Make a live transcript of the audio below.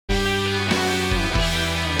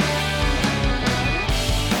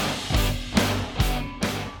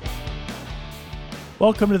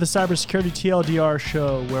Welcome to the Cybersecurity TLDR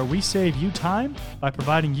show, where we save you time by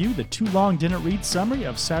providing you the too long didn't read summary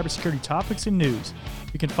of cybersecurity topics and news.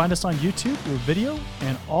 You can find us on YouTube with video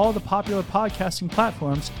and all the popular podcasting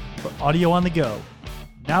platforms for audio on the go.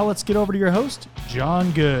 Now let's get over to your host,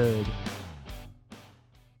 John Good.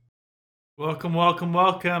 Welcome.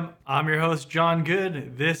 I'm your host, John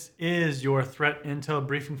Good. This is your threat intel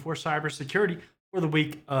briefing for cybersecurity for the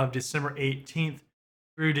week of December 18th.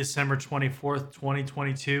 Through December 24th,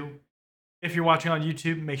 2022. If you're watching on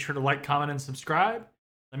YouTube, make sure to like, comment, and subscribe.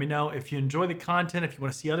 Let me know if you enjoy the content, if you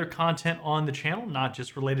want to see other content on the channel, not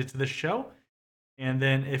just related to this show. And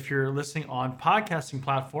then if you're listening on podcasting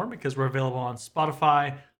platform, because we're available on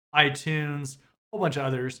Spotify, iTunes, a whole bunch of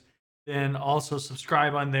others, then also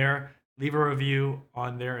subscribe on there, leave a review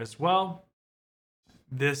on there as well.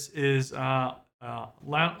 This is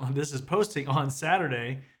posting on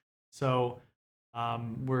Saturday, so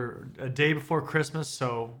we're a day before Christmas,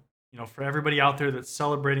 so for everybody out there that's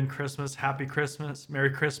celebrating Christmas, happy Christmas, Merry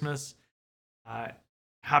Christmas,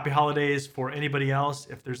 happy holidays for anybody else.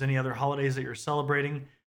 If there's any other holidays that you're celebrating,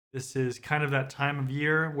 this is kind of that time of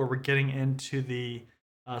year where we're getting into the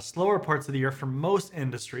slower parts of the year for most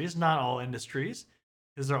industries, not all industries,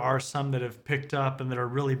 because there are some that have picked up and that are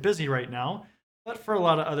really busy right now. But for a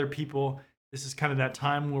lot of other people, this is kind of that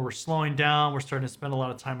time where we're slowing down, we're starting to spend a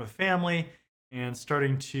lot of time with family, and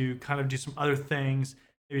starting to kind of do some other things,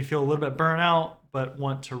 maybe feel a little bit burnt out, but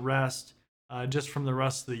want to rest just from the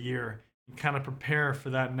rest of the year and kind of prepare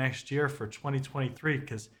for that next year for 2023,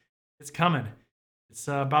 because it's coming. It's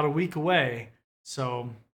about a week away, so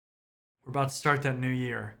we're about to start that new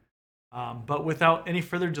year. But without any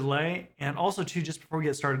further delay, and also too, just before we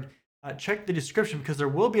get started, check the description because there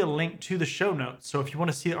will be a link to the show notes. So if you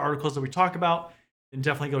want to see the articles that we talk about, then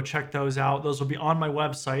definitely go check those out. Those will be on my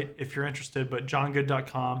website if you're interested, but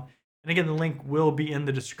johngood.com. And again, the link will be in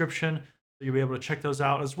the description, so you'll be able to check those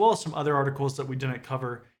out, as well as some other articles that we didn't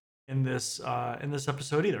cover in this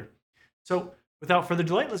episode either. So without further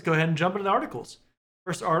delay, let's go ahead and jump into the articles.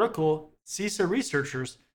 First article, CISA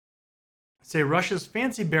researchers say Russia's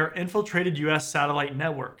Fancy Bear infiltrated U.S. satellite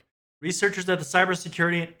network. Researchers at the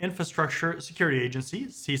Cybersecurity and Infrastructure Security Agency,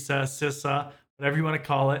 CISA, whatever you want to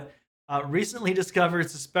call it, recently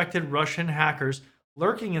discovered suspected Russian hackers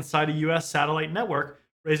lurking inside a U.S. satellite network,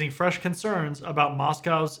 raising fresh concerns about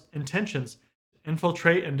Moscow's intentions to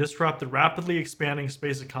infiltrate and disrupt the rapidly expanding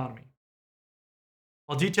space economy.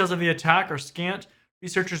 While details of the attack are scant,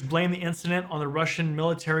 researchers blame the incident on the Russian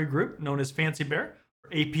military group known as Fancy Bear, or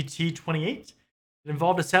APT-28. It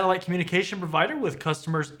involved a satellite communication provider with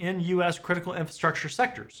customers in U.S. critical infrastructure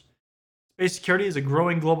sectors. Space security is a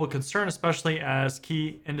growing global concern, especially as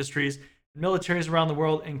key industries and militaries around the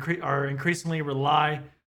world are increasingly reliant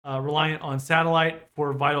on satellite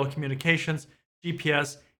for vital communications,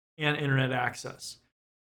 GPS, and internet access.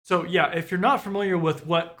 So yeah, if you're not familiar with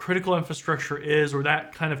what critical infrastructure is or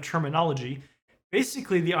that kind of terminology,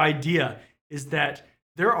 basically the idea is that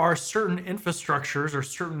there are certain infrastructures or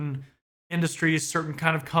certain industries, certain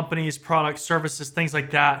kind of companies, products, services, things like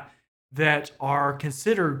that, that are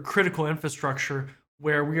considered critical infrastructure,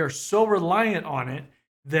 where we are so reliant on it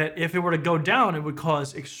that if it were to go down, it would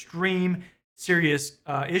cause extreme, serious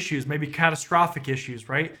issues, maybe catastrophic issues,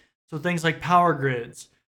 right? So things like power grids,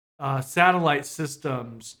 satellite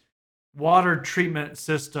systems, water treatment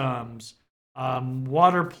systems,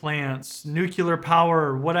 water plants, nuclear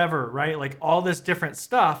power, whatever, right? Like all this different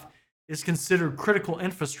stuff is considered critical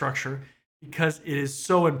infrastructure because it is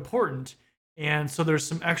so important. And so there's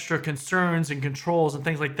some extra concerns and controls and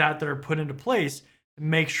things like that are put into place to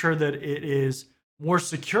make sure that it is more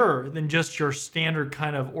secure than just your standard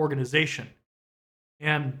kind of organization.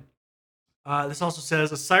 And this also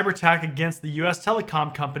says a cyber attack against the U.S.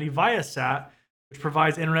 telecom company Viasat, which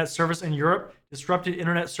provides internet service in Europe, disrupted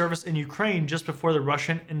internet service in Ukraine just before the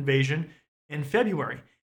Russian invasion in February.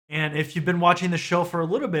 And if you've been watching the show for a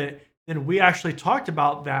little bit, then we actually talked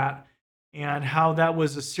about that and how that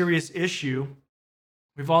was a serious issue.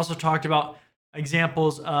 We've also talked about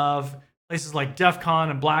examples of places like DEF CON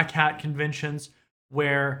and Black Hat conventions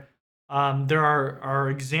where there are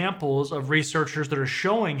examples of researchers that are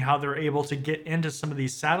showing how they're able to get into some of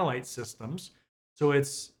these satellite systems. So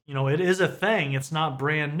it's, it is a thing. It's not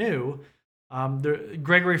brand new.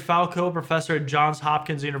 Gregory Falco, professor at Johns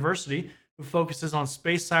Hopkins University, who focuses on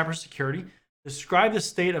space cybersecurity, described the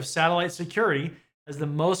state of satellite security as the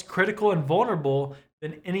most critical and vulnerable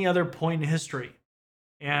than any other point in history.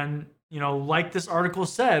 And, like this article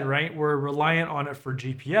said, right, we're reliant on it for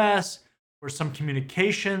GPS, for some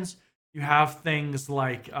communications. You have things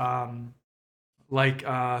like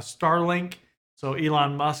Starlink. So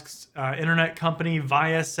Elon Musk's internet company,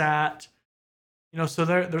 Viasat, so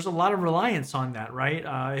there's a lot of reliance on that, right?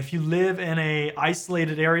 If you live in a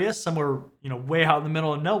isolated area somewhere, way out in the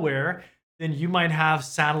middle of nowhere, then you might have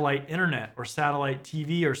satellite internet or satellite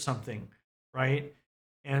TV or something, right?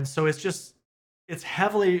 And so it's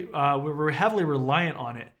heavily we're heavily reliant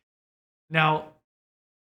on it. Now,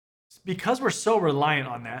 because we're so reliant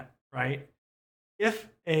on that, right? If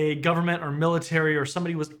a government or military or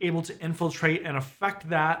somebody was able to infiltrate and affect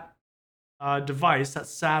that device, that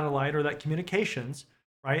satellite or that communications,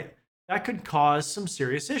 right? That could cause some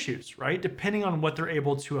serious issues, right? Depending on what they're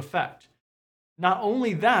able to affect. Not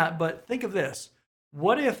only that, but think of this.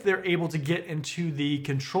 What if they're able to get into the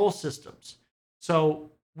control systems?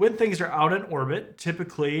 So when things are out in orbit,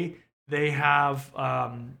 typically they have,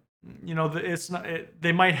 it's not.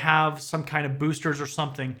 They might have some kind of boosters or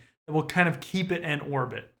something that will kind of keep it in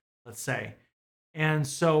orbit. Let's say, and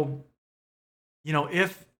so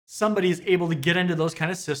if somebody is able to get into those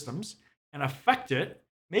kind of systems and affect it,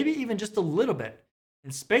 maybe even just a little bit.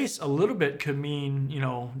 In space, a little bit could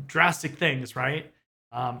mean, drastic things, right?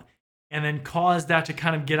 Um, and then cause that to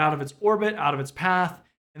kind of get out of its orbit, out of its path,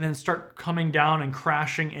 and then start coming down and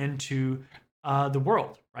crashing into the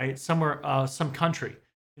world, right? Somewhere, some country,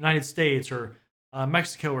 United States or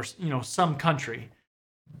Mexico or, some country.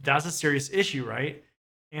 That's a serious issue, right?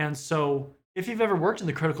 And so if you've ever worked in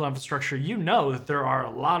the critical infrastructure, you know that there are a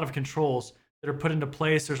lot of controls that are put into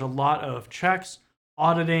place. There's a lot of checks,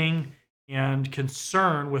 auditing, and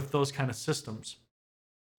concern with those kind of systems.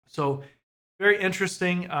 So very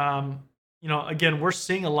interesting. Again, we're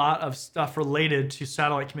seeing a lot of stuff related to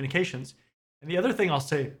satellite communications. And the other thing I'll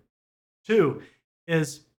say too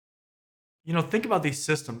is, think about these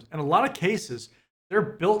systems. In a lot of cases, they're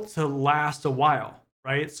built to last a while,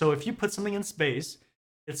 right? So if you put something in space,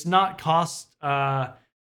 it's not cost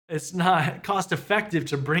effective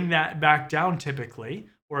to bring that back down typically,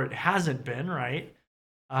 or it hasn't been, right?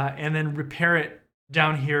 And then repair it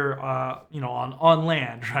down here, on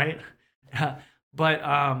land, right?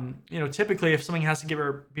 But typically, if something has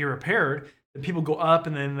to be repaired, then people go up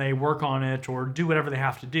and then they work on it or do whatever they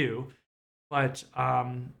have to do. But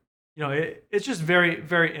it's just very,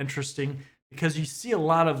 very interesting because you see a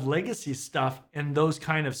lot of legacy stuff in those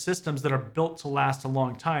kind of systems that are built to last a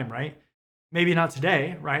long time, right? Maybe not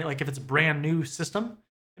today, right? Like if it's a brand new system,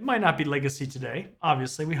 it might not be legacy today.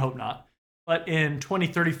 Obviously, we hope not. But in 20,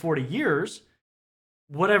 30, 40 years,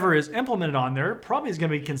 whatever is implemented on there probably is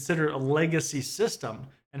going to be considered a legacy system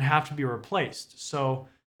and have to be replaced. So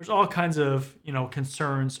there's all kinds of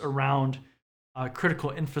concerns around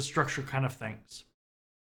critical infrastructure kind of things.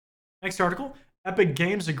 Next article: Epic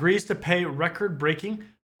Games agrees to pay record-breaking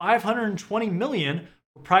 $520 million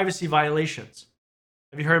for privacy violations.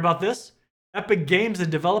 Have you heard about this? Epic Games, the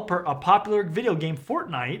developer of popular video game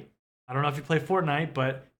Fortnite, I don't know if you play Fortnite,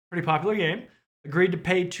 but pretty popular game, agreed to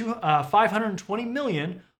pay $520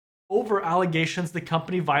 million over allegations the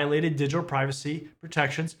company violated digital privacy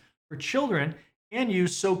protections for children and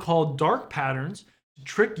used so-called dark patterns to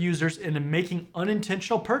trick users into making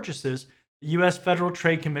unintentional purchases, the U.S. Federal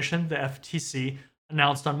Trade Commission, the FTC,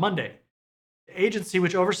 announced on Monday. The agency,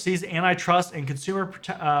 which oversees antitrust and consumer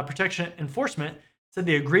protection enforcement, said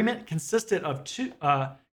the agreement consisted of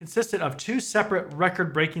two separate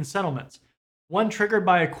record-breaking settlements. One triggered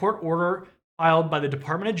by a court order filed by the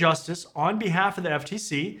Department of Justice on behalf of the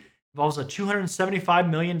FTC involves a $275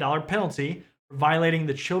 million penalty for violating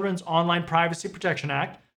the Children's Online Privacy Protection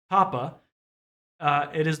Act, COPPA.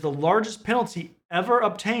 It is the largest penalty ever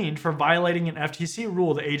obtained for violating an FTC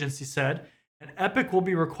rule, the agency said, and Epic will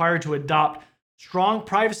be required to adopt strong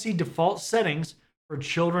privacy default settings for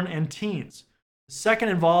children and teens. The second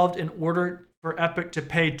involved an order for Epic to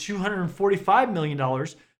pay $245 million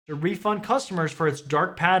to refund customers for its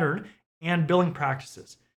dark pattern and billing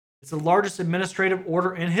practices. It's the largest administrative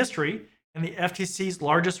order in history and the FTC's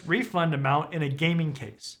largest refund amount in a gaming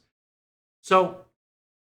case. So,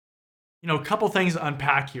 a couple things to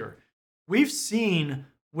unpack here. We've seen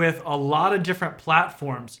with a lot of different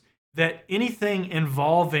platforms that anything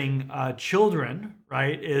involving children,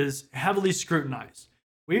 right, is heavily scrutinized.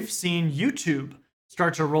 We've seen YouTube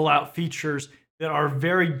start to roll out features that are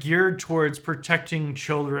very geared towards protecting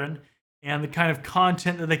children and the kind of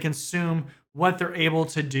content that they consume, what they're able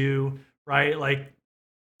to do, right? Like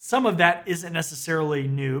some of that isn't necessarily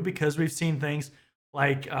new because we've seen things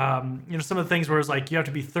like, some of the things where it's like you have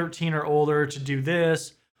to be 13 or older to do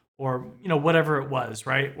this or, whatever it was,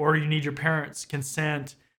 right? Or you need your parents'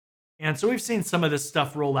 consent. And so we've seen some of this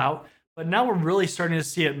stuff roll out, but now we're really starting to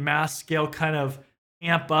see it mass scale kind of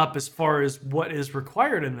amp up as far as what is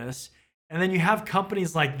required in this. And then you have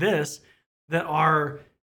companies like this that are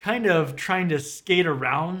kind of trying to skate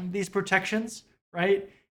around these protections, right?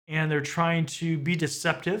 And they're trying to be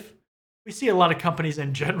deceptive. We see a lot of companies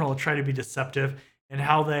in general try to be deceptive in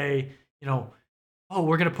how they, you know, oh,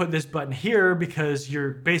 we're going to put this button here because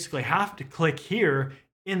you're basically have to click here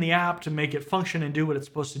in the app to make it function and do what it's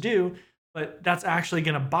supposed to do, but that's actually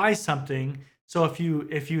going to buy something. So if you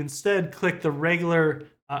instead click the regular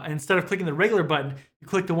instead of clicking the regular button, you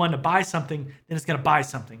click the one to buy something, then it's going to buy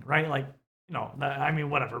something, right? Like, I mean,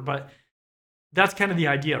 whatever, but that's kind of the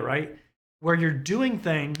idea, right? Where you're doing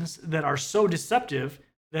things that are so deceptive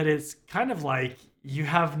that it's kind of like you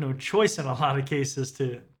have no choice in a lot of cases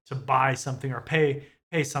to buy something or pay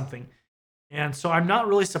something. And so I'm not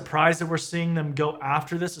really surprised that we're seeing them go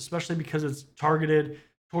after this, especially because it's targeted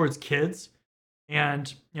towards kids.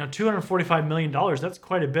 And $245 million, that's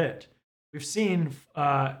quite a bit. We've seen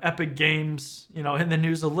Epic Games, in the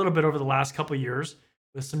news a little bit over the last couple of years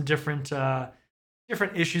with some different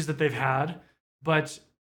issues that they've had. But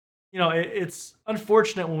it's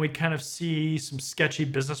unfortunate when we kind of see some sketchy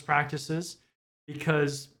business practices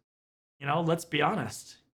because, let's be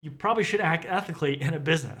honest, you probably should act ethically in a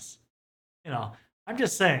business. I'm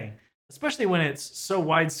just saying, especially when it's so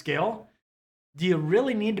wide scale, do you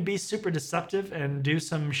really need to be super deceptive and do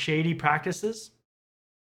some shady practices?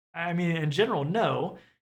 I mean, in general, no,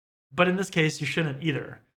 but in this case, you shouldn't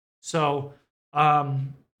either. So,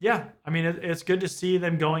 yeah, I mean, it's good to see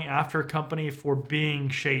them going after a company for being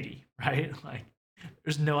shady, right? Like,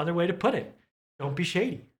 there's no other way to put it. Don't be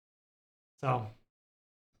shady. So,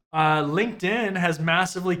 LinkedIn has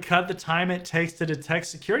massively cut the time it takes to detect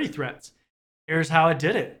security threats. Here's how it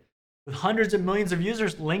did it. With hundreds of millions of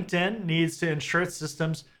users, LinkedIn needs to ensure its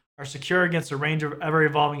systems are secure against a range of ever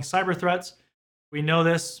evolving cyber threats. We know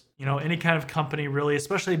this, any kind of company really,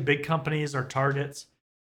 especially big companies are targets.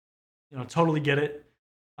 Totally get it.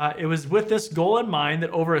 It was with this goal in mind that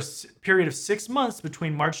over a period of 6 months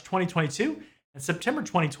between March 2022 and September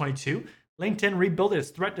 2022, LinkedIn rebuilt its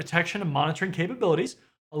threat detection and monitoring capabilities,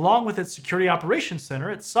 along with its Security Operations Center,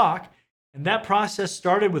 its SOC, and that process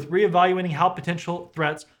started with reevaluating how potential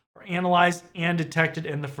threats are analyzed and detected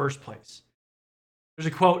in the first place. There's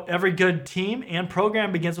a quote, every good team and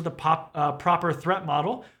program begins with a proper threat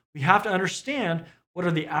model. We have to understand what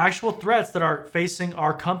are the actual threats that are facing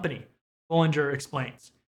our company, Bollinger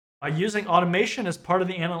explains. By using automation as part of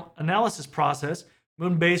the analysis process,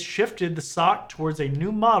 Moonbase shifted the SOC towards a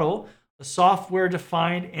new model, a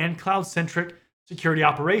software-defined and cloud-centric security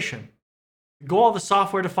operation. The goal of the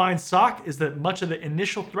software-defined SOC is that much of the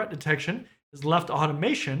initial threat detection is left to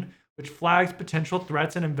automation, which flags potential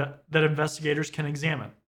threats that investigators can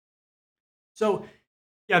examine. So,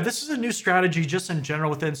 yeah, this is a new strategy just in general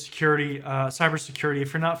within security, cybersecurity,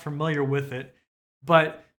 if you're not familiar with it.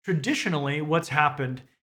 But traditionally, what's happened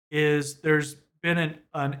is there's been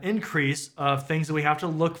an increase of things that we have to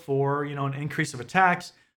look for, an increase of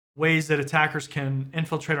attacks, ways that attackers can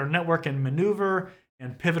infiltrate our network and maneuver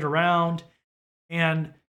and pivot around.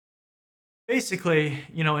 And basically,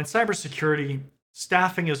 in cybersecurity,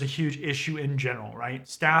 staffing is a huge issue in general, right?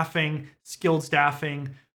 Staffing, skilled staffing.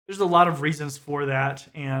 There's a lot of reasons for that.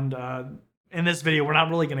 And in this video, we're not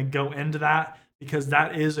really going to go into that because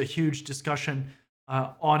that is a huge discussion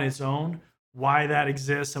on its own, why that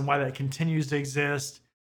exists and why that continues to exist.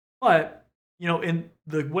 But, in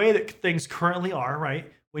the way that things currently are,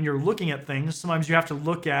 right? When you're looking at things, sometimes you have to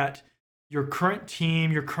look at your current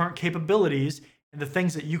team, your current capabilities, and the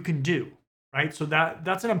things that you can do, right? So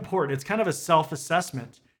that's an important. It's kind of a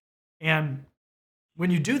self-assessment. And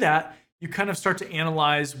when you do that, you kind of start to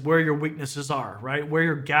analyze where your weaknesses are, right? Where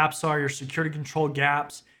your gaps are, your security control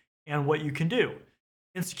gaps, and what you can do.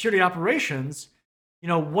 In security operations,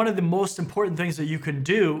 one of the most important things that you can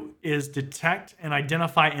do is detect and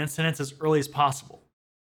identify incidents as early as possible,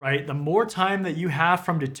 right? The more time that you have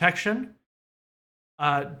from detection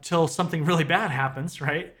till something really bad happens,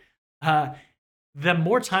 right? The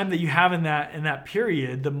more time that you have in that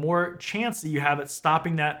period, the more chance that you have at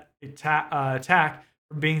stopping that attack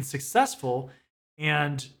from being successful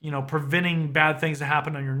and preventing bad things to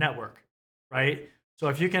happen on your network, right? So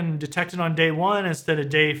if you can detect it on day 1 instead of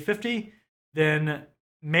day 50, then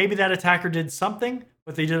maybe that attacker did something,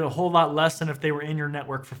 but they did a whole lot less than if they were in your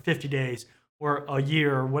network for 50 days or a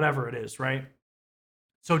year or whatever it is, right?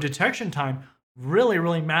 So detection time really,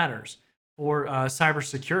 really matters for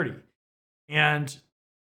cybersecurity. And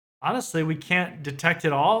honestly, we can't detect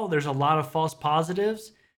it all. There's a lot of false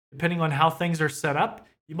positives. Depending on how things are set up,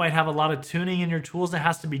 you might have a lot of tuning in your tools that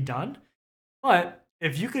has to be done. But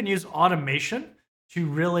if you can use automation to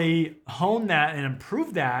really hone that and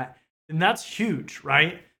improve that, then that's huge,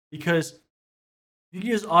 right? Because you can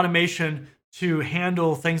use automation to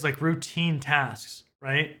handle things like routine tasks,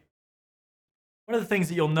 right? One of the things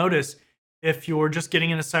that you'll notice if you're just getting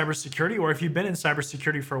into cybersecurity or if you've been in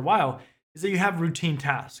cybersecurity for a while is that you have routine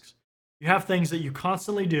tasks. You have things that you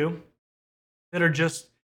constantly do that are just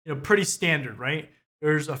pretty standard, right?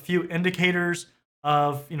 There's a few indicators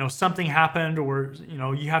of something happened, or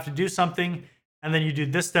you have to do something, and then you do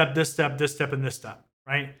this step, this step, this step, and this step,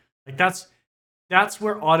 right? Like that's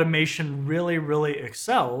where automation really, really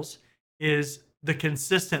excels, is the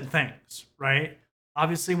consistent things, right?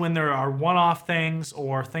 Obviously, when there are one-off things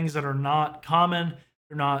or things that are not common,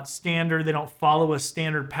 they're not standard, they don't follow a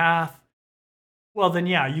standard path, well, then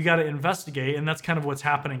yeah, you got to investigate, and that's kind of what's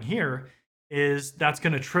happening here. Is that's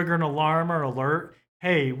going to trigger an alarm or alert?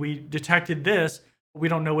 Hey, we detected this, but we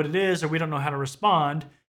don't know what it is, or we don't know how to respond.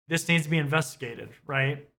 This needs to be investigated,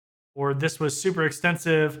 right? Or this was super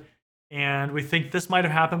extensive, and we think this might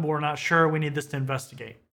have happened, but we're not sure. We need this to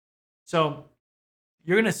investigate. So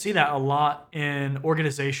you're going to see that a lot in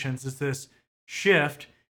organizations. Is this shift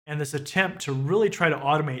and this attempt to really try to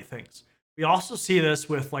automate things. We also see this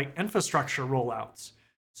with like infrastructure rollouts.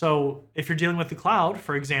 So if you're dealing with the cloud,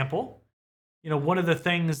 for example, one of the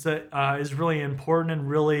things that is really important and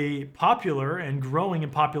really popular and growing in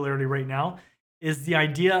popularity right now is the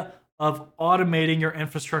idea of automating your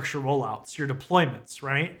infrastructure rollouts, your deployments,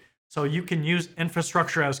 right? So you can use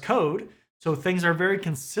infrastructure as code. So things are very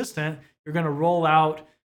consistent. You're going to roll out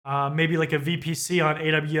maybe like a VPC on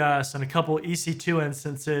AWS and a couple EC2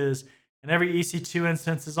 instances, and every EC2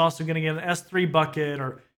 instance is also going to get an S3 bucket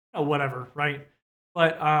or whatever, right?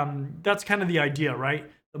 But that's kind of the idea, right?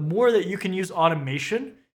 The more that you can use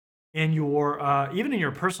automation in your even in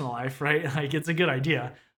your personal life, right? Like it's a good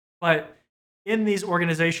idea, but in these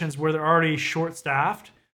organizations where they're already short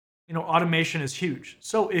staffed, automation is huge.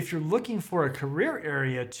 So if you're looking for a career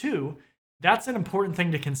area too, that's an important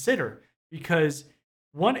thing to consider, because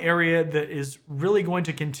one area that is really going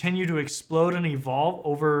to continue to explode and evolve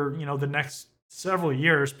over, the next several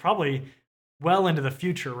years, probably well into the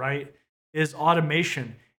future, right, is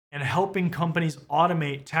automation and helping companies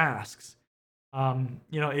automate tasks.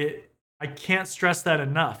 I can't stress that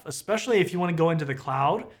enough, especially if you want to go into the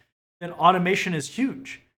cloud, then automation is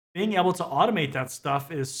huge. Being able to automate that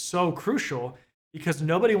stuff is so crucial, because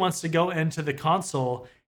nobody wants to go into the console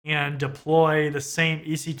and deploy the same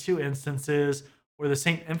EC2 instances or the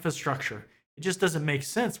same infrastructure. It just doesn't make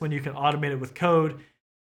sense when you can automate it with code.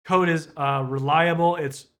 Code is reliable,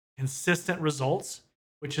 it's consistent results,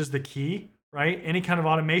 which is the key, right? Any kind of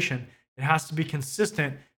automation, it has to be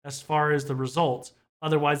consistent as far as the results.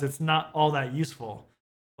 Otherwise, it's not all that useful.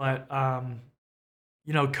 But,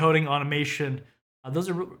 coding, automation, those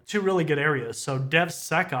are two really good areas. So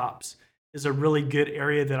DevSecOps is a really good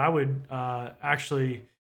area that I would actually,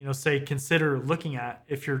 say consider looking at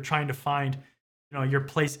if you're trying to find your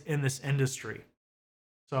place in this industry.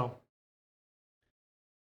 So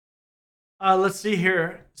let's see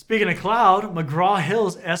here. Speaking of cloud,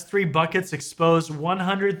 McGraw-Hill's S3 buckets exposed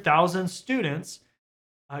 100,000 students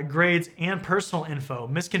grades and personal info.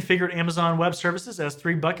 Misconfigured Amazon Web Services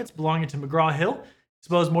S3 buckets belonging to McGraw-Hill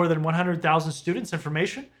exposed more than 100,000 students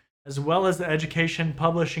information, as well as the education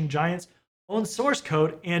publishing giant's own source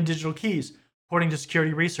code and digital keys, according to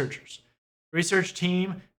security researchers. Research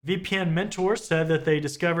team VPN Mentor said that they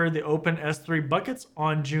discovered the open S3 buckets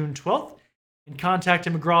on June 12th and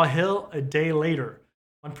contacted McGraw-Hill a day later.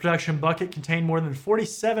 One production bucket contained more than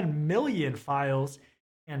 47 million files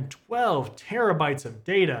and 12 terabytes of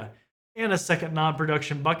data, and a second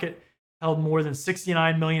non-production bucket held more than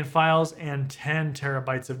 69 million files and 10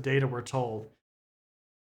 terabytes of data, we're told.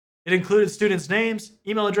 It included students' names,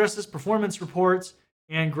 email addresses, performance reports,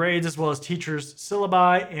 and grades, as well as teachers'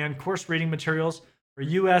 syllabi and course reading materials for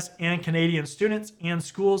U.S. and Canadian students and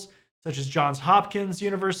schools such as Johns Hopkins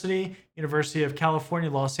University, University of California,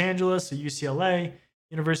 Los Angeles, UCLA,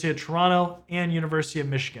 University of Toronto, and University of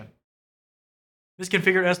Michigan.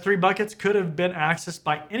 Misconfigured S3 buckets could have been accessed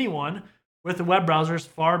by anyone with a web browser as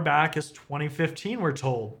far back as 2015, we're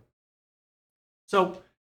told. So,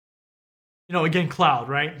 again, cloud,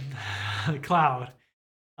 right? Cloud.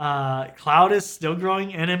 Cloud is still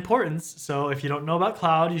growing in importance. So if you don't know about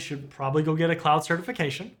cloud, you should probably go get a cloud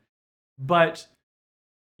certification. But,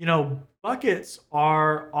 buckets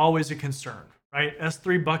are always a concern, right?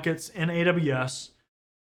 S3 buckets in AWS,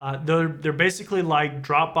 they're basically like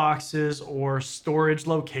Dropboxes or storage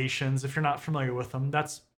locations. If you're not familiar with them,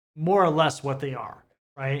 that's more or less what they are,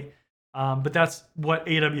 right? But that's what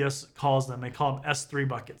AWS calls them. They call them S3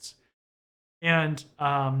 buckets. And,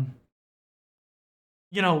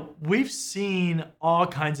 we've seen all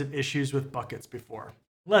kinds of issues with buckets before.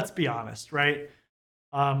 Let's be honest, right?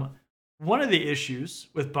 one of the issues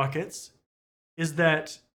with buckets is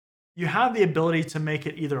that you have the ability to make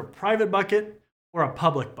it either a private bucket or a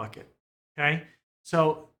public bucket. Okay.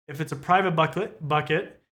 So if it's a private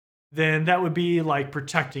bucket, then that would be like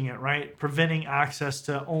protecting it, right? Preventing access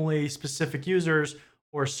to only specific users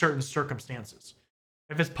or certain circumstances.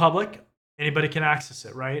 If it's public, anybody can access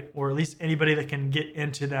it, right? Or at least anybody that can get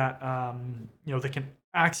into that, that can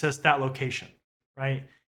access that location, right?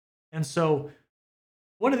 And so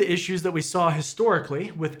one of the issues that we saw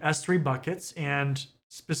historically with S3 buckets, and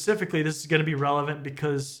specifically this is going to be relevant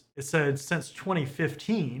because it said since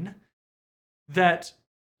 2015 that,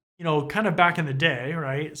 kind of back in the day,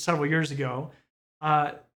 right, several years ago,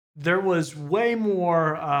 uh, there was way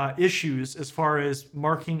more issues as far as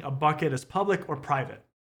marking a bucket as public or private.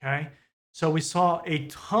 Okay. So we saw a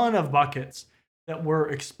ton of buckets that were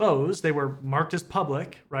exposed. They were marked as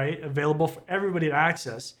public, right, available for everybody to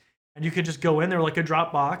access. And you could just go in there like a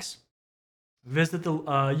Dropbox, visit the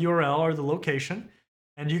URL or the location,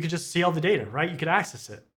 and you could just see all the data, right? You could access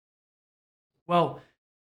it. Well,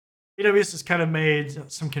 AWS has kind of made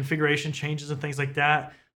some configuration changes and things like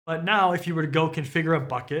that. But now, if you were to go configure a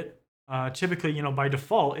bucket, typically, by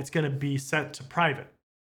default, it's going to be set to private,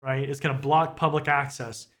 right? It's going to block public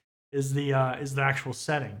access is the actual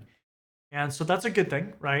setting, and so that's a good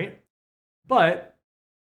thing, right? But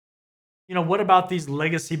what about these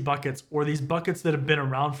legacy buckets or these buckets that have been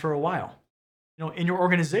around for a while? In your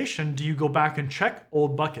organization, do you go back and check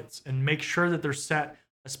old buckets and make sure that they're set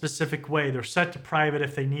a specific way? They're set to private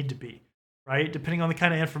if they need to be, right? Depending on the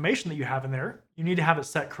kind of information that you have in there, you need to have it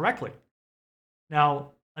set correctly.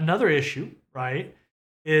 Now, another issue, right,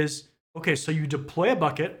 is okay, so you deploy a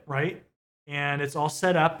bucket, right? And it's all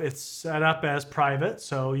set up. It's set up as private.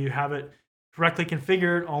 So you have it correctly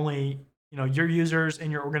configured. Only, your users in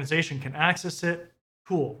your organization can access it.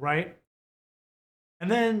 Cool, right? And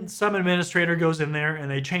then some administrator goes in there and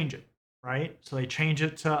they change it, right? So they change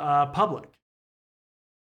it to public.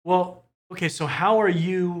 Well, okay, so how are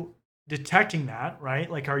you detecting that, right?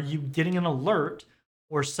 Like, are you getting an alert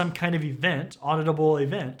or some kind of event, auditable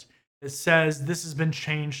event, that says this has been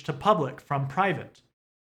changed to public from private?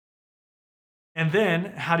 And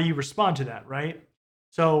then how do you respond to that, right?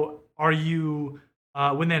 So are you,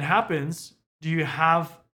 when that happens, do you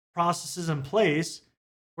have processes in place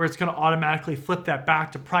where it's going to automatically flip that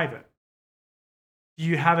back to private? Do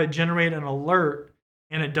you have it generate an alert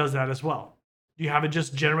and it does that as well? Do you have it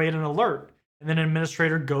just generate an alert and then an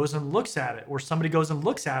administrator goes and looks at it, or somebody goes and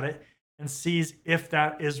looks at it and sees if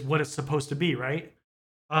that is what it's supposed to be, right?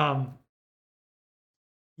 Um,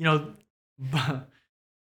 you know,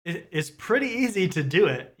 it's pretty easy to do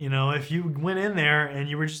it. If you went in there and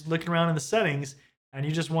you were just looking around in the settings and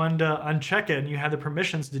you just wanted to uncheck it and you had the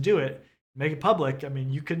permissions to do it, make it public, I mean,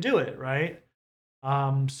 you could do it, right?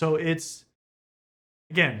 So it's,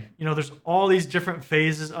 again, there's all these different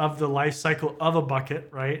phases of the life cycle of a bucket,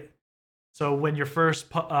 right? So when you're first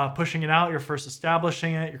pushing it out, you're first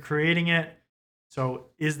establishing it, you're creating it. So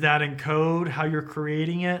is that in code, how you're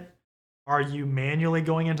creating it? Are you manually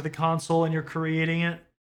going into the console and you're creating it?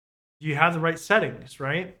 Do you have the right settings,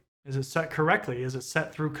 right? Is it set correctly? Is it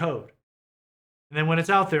set through code? And then when it's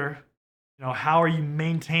out there, how are you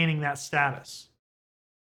maintaining that status?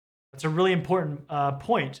 That's a really important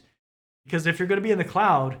point, because if you're going to be in the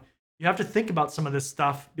cloud, you have to think about some of this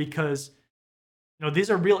stuff, because these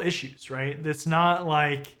are real issues, right? It's not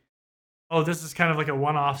like, oh, this is kind of like a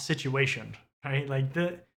one-off situation, right? Like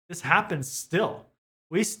this happens still.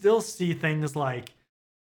 We still see things like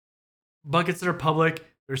buckets that are public.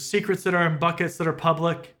 There's secrets that are in buckets that are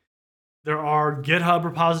public. There are GitHub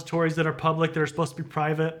repositories that are public that are supposed to be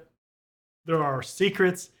private. There are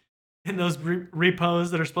secrets in those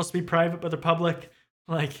repos that are supposed to be private, but they're public.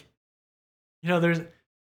 Like, there's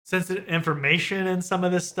sensitive information in some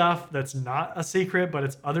of this stuff that's not a secret, but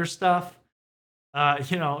it's other stuff.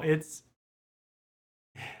 It's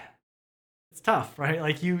tough, right?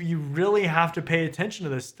 Like you really have to pay attention to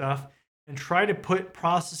this stuff and try to put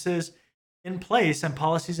processes in place and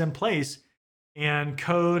policies in place and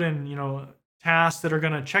code and tasks that are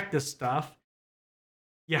going to check this stuff.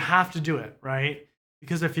 You have to do it, right?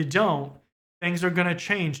 Because if you don't, things are going to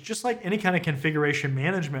change, just like any kind of configuration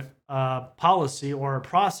management policy or a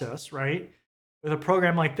process, right? With a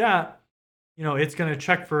program like that, it's going to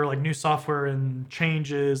check for like new software and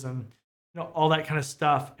changes and all that kind of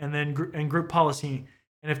stuff, and then group policy.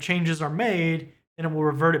 And if changes are made, then it will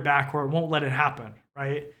revert it back, or it won't let it happen,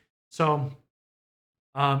 right? So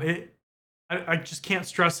I just can't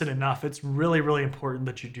stress it enough. It's really, really important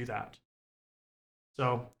that you do that.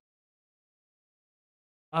 So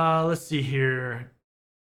let's see here.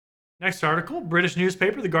 Next article, British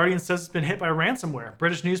newspaper, The Guardian says it's been hit by ransomware.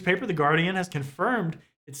 British newspaper, The Guardian has confirmed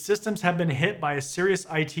its systems have been hit by a serious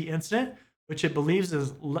IT incident, which it believes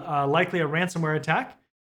is likely a ransomware attack.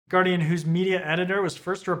 The Guardian, whose media editor was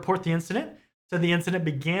first to report the incident, said the incident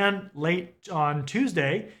began late on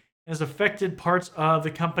Tuesday and has affected parts of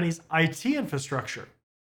the company's IT infrastructure.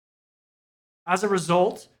 As a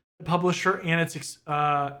result, the publisher and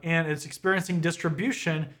it's experiencing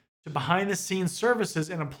distribution to behind-the-scenes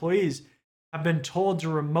services and employees have been told to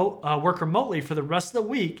work remotely for the rest of the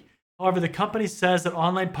week. However, the company says that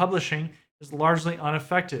online publishing is largely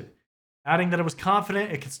unaffected, adding that it was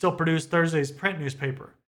confident it could still produce Thursday's print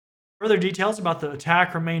newspaper. Further details about the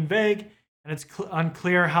attack remain vague, and it's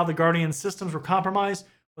unclear how the Guardian systems were compromised,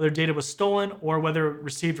 whether data was stolen, or whether it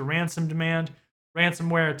received a ransom demand.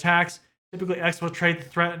 Ransomware attacks typically exfiltrate the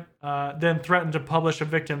threat, then threaten to publish a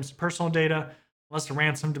victim's personal data unless a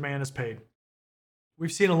ransom demand is paid.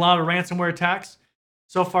 We've seen a lot of ransomware attacks.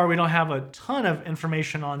 So far, we don't have a ton of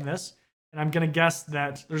information on this, and I'm going to guess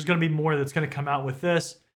that there's going to be more that's going to come out with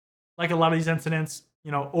this. Like a lot of these incidents,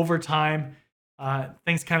 over time,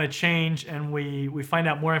 things kind of change, and we find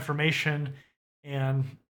out more information, and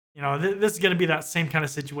this is going to be that same kind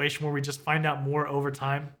of situation where we just find out more over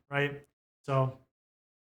time, right? So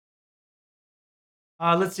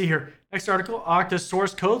let's see here. Next article, Okta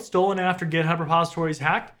source code stolen after GitHub repositories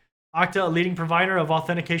hacked. Okta, a leading provider of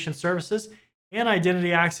authentication services and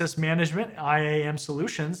identity access management, IAM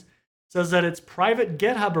solutions, says that its private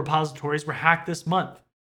GitHub repositories were hacked this month.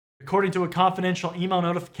 According to a confidential email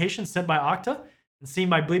notification sent by Okta and seen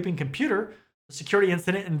by Bleeping Computer, the security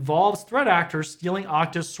incident involves threat actors stealing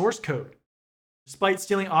Okta's source code. Despite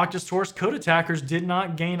stealing Okta's source code, attackers did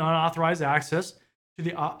not gain unauthorized access to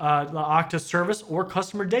the Okta service or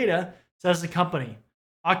customer data, says the company.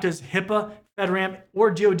 Okta's HIPAA, FedRAMP,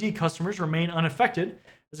 or DoD customers remain unaffected,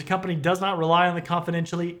 as the company does not rely on the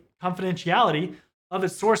confidentiality of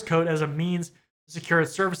its source code as a means to secure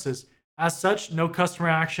its services. As such, no customer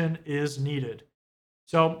action is needed.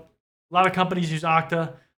 So, a lot of companies use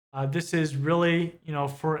Okta. This is really,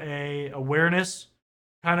 for a awareness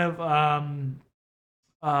kind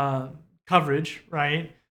of coverage,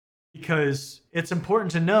 right? Because it's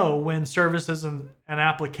important to know when services and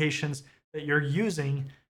applications that you're using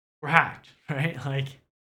were hacked, right? Like,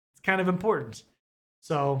 it's kind of important.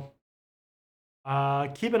 So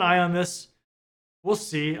keep an eye on this. We'll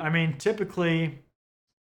see. I mean, typically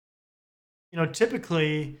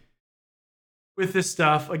with this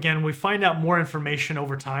stuff, again, we find out more information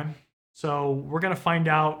over time. So we're going to find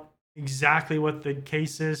out exactly what the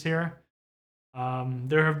case is here.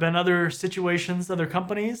 There have been other situations, other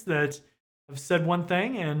companies that have said one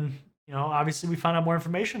thing, and obviously we found out more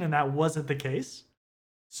information, and that wasn't the case.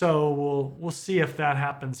 So we'll see if that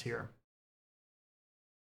happens here.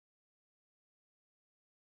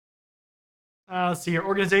 Let's see here.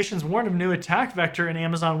 Organizations warned of new attack vector in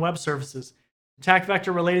Amazon Web Services. Attack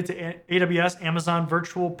vector related to AWS Amazon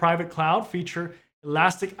Virtual Private Cloud feature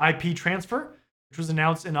Elastic IP Transfer, which was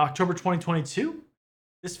announced in October 2022.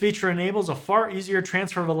 This feature enables a far easier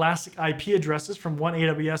transfer of Elastic IP addresses from one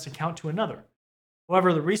AWS account to another.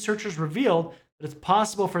 However, the researchers revealed that it's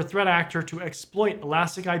possible for a threat actor to exploit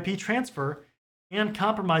Elastic IP transfer and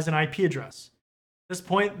compromise an IP address. At this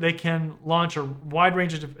point, they can launch a wide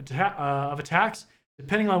range of attacks,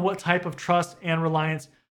 depending on what type of trust and reliance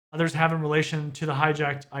others have in relation to the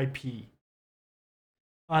hijacked IP.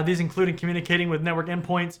 These include communicating with network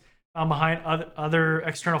endpoints found behind other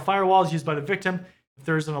external firewalls used by the victim. If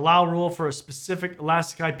there's an allow rule for a specific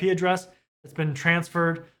Elastic IP address that's been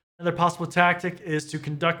transferred, another possible tactic is to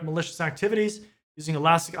conduct malicious activities using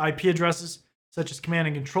Elastic IP addresses, such as command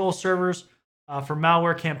and control servers, for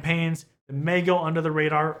malware campaigns that may go under the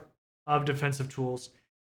radar of defensive tools.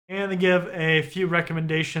 And they give a few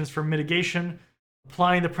recommendations for mitigation,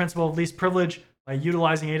 applying the principle of least privilege by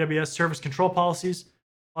utilizing AWS service control policies,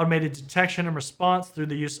 automated detection and response through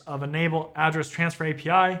the use of Enable Address Transfer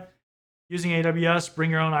API, using AWS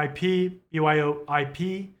Bring Your Own IP,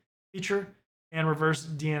 BYOIP feature, and reverse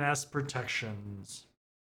DNS protections.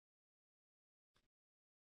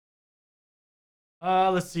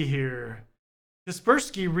 Let's see here.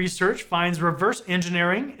 Kaspersky research finds reverse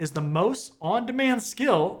engineering is the most on-demand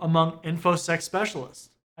skill among InfoSec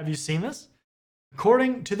specialists. Have you seen this?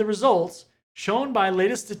 According to the results shown by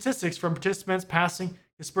latest statistics from participants passing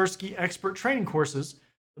Kaspersky expert training courses,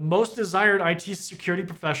 the most desired IT security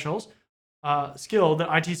professionals skill that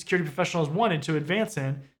IT security professionals wanted to advance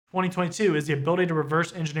in 2022 is the ability to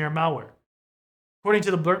reverse engineer malware. According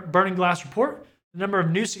to the Burning Glass report, the number of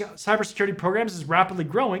new cybersecurity programs is rapidly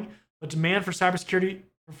growing, but demand for cybersecurity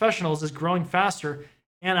professionals is growing faster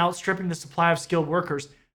and outstripping the supply of skilled workers,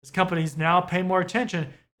 as companies now pay more attention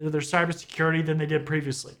to their cybersecurity than they did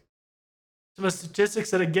previously. Some of the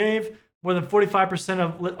statistics that it gave: more than 45%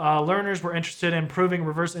 of learners were interested in improving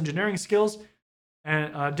reverse engineering skills,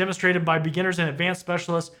 and demonstrated by beginners and advanced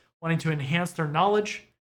specialists wanting to enhance their knowledge.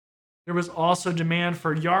 There was also demand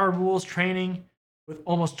for YARA rules training, with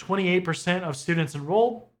almost 28% of students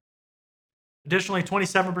enrolled. Additionally,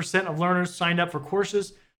 27% of learners signed up for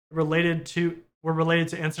courses related to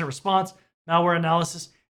incident response, malware analysis,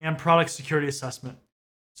 and product security assessment.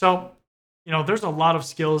 So, there's a lot of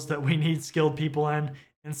skills that we need skilled people in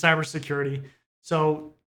cybersecurity.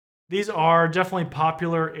 So these are definitely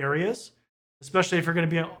popular areas, especially if you're going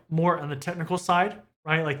to be more on the technical side,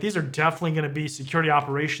 right? Like, these are definitely going to be security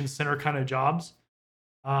operations center kind of jobs.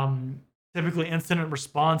 Typically, incident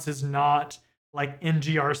response is not like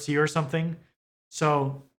NGRC or something.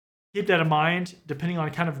 So keep that in mind, depending on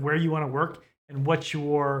kind of where you want to work and what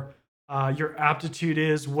your aptitude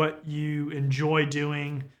is, what you enjoy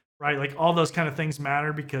doing, right? Like, all those kind of things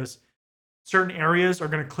matter, because certain areas are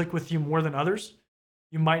going to click with you more than others.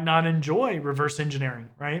 You might not enjoy reverse engineering,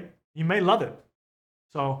 right? You may love it.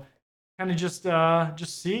 So kind of just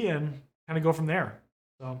see and kind of go from there.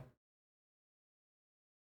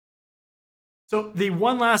 So the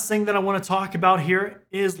one last thing that I want to talk about here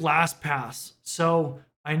is LastPass. So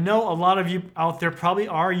I know a lot of you out there probably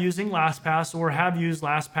are using LastPass, or have used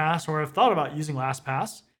LastPass, or have thought about using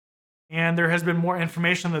LastPass. And there has been more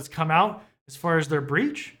information that's come out as far as their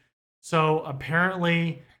breach. So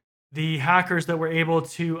apparently, the hackers that were able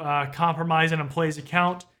to compromise an employee's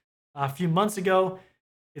account a few months ago,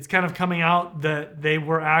 it's kind of coming out that they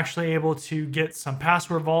were actually able to get some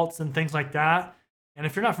password vaults and things like that. And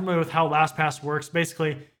if you're not familiar with how LastPass works,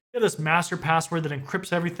 basically, you have this master password that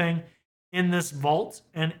encrypts everything in this vault.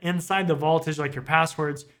 And inside the vault is like your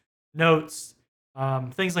passwords, notes,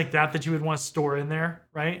 things like that you would want to store in there,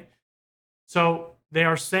 right? So they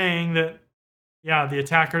are saying that, yeah, the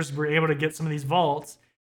attackers were able to get some of these vaults.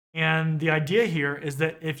 And the idea here is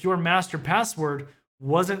that if your master password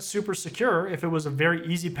wasn't super secure, if it was a very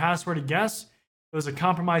easy password to guess, it was a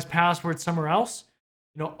compromised password somewhere else,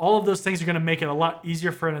 all of those things are going to make it a lot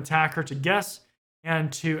easier for an attacker to guess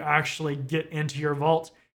and to actually get into your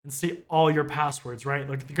vault and see all your passwords, right?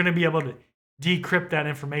 Like, they're going to be able to decrypt that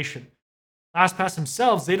information. LastPass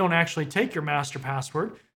themselves, they don't actually take your master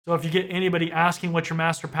password. So if you get anybody asking what your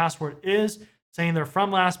master password is, saying they're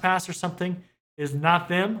from LastPass or something, is not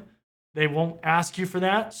them. They won't ask you for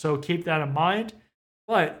that. So keep that in mind.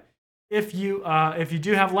 But if you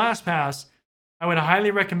do have LastPass, I would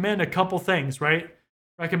highly recommend a couple things, right?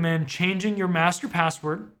 Recommend changing your master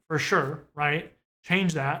password for sure, right?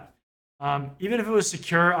 Change that. Even if it was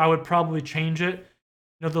secure, I would probably change it.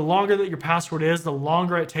 The longer that your password is, the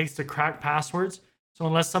longer it takes to crack passwords. So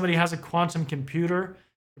unless somebody has a quantum computer,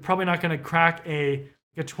 you're probably not going to crack a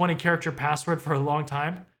 20-character password for a long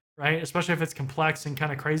time, right? Especially if it's complex and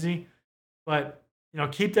kind of crazy. But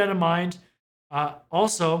keep that in mind.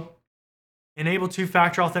 Also, enable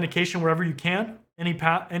two-factor authentication wherever you can.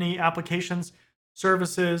 Any applications,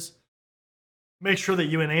 services, make sure that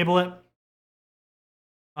you enable it.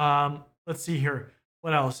 Let's see here.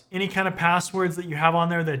 What else? Any kind of passwords that you have on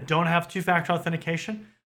there that don't have two-factor authentication,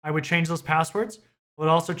 I would change those passwords. I would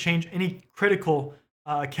also change any critical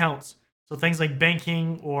accounts. So things like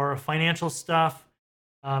banking or financial stuff,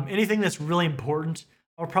 anything that's really important,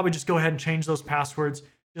 I'll probably just go ahead and change those passwords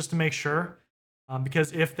just to make sure.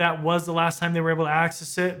 Because if that was the last time they were able to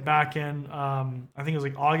access it back in, I think it was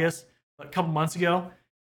like August, a couple months ago,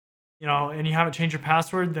 and you haven't changed your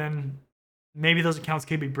password, then maybe those accounts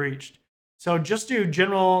could be breached. So just do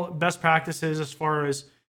general best practices as far as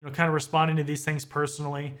kind of responding to these things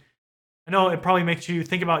personally. I know it probably makes you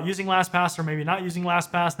think about using LastPass or maybe not using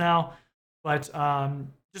LastPass now, but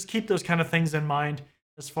just keep those kind of things in mind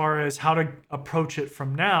as far as how to approach it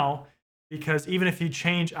from now. Because even if you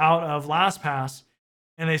change out of LastPass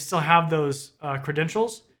and they still have those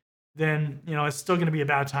credentials, then it's still going to be a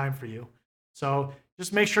bad time for you. So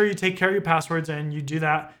just make sure you take care of your passwords, and you do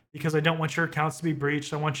that, because I don't want your accounts to be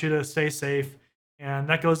breached. I want you to stay safe, and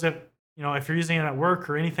that goes if you're using it at work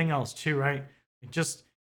or anything else too, right? Just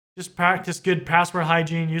practice good password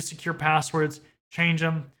hygiene, use secure passwords, change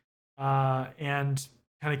them, and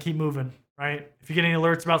kind of keep moving, right? If you get any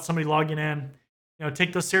alerts about somebody logging in,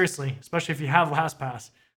 take those seriously, especially if you have LastPass,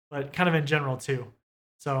 but kind of in general too.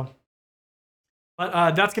 So,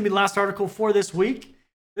 but that's going to be the last article for this week.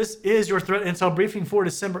 This is your threat intel briefing for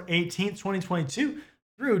December 18th, 2022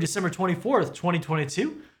 through December 24th,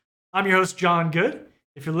 2022. I'm your host, John Good.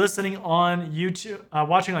 If you're listening on YouTube,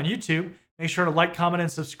 watching on YouTube, make sure to like, comment, and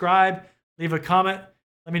subscribe. Leave a comment.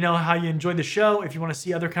 Let me know how you enjoyed the show, if you want to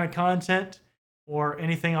see other kind of content or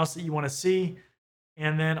anything else that you want to see.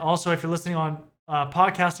 And then also, if you're listening on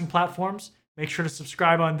podcasting platforms, make sure to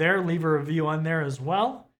subscribe on there, leave a review on there as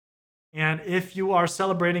well. And if you are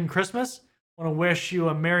celebrating Christmas, I want to wish you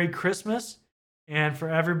a Merry Christmas. And for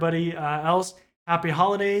everybody else, Happy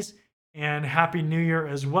Holidays and Happy New Year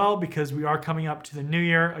as well, because we are coming up to the New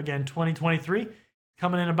Year, again, 2023,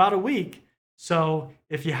 coming in about a week. So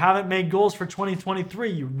if you haven't made goals for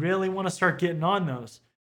 2023, you really want to start getting on those.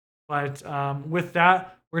 But with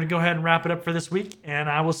that, we're going to go ahead and wrap it up for this week, and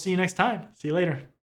I will see you next time. See you later.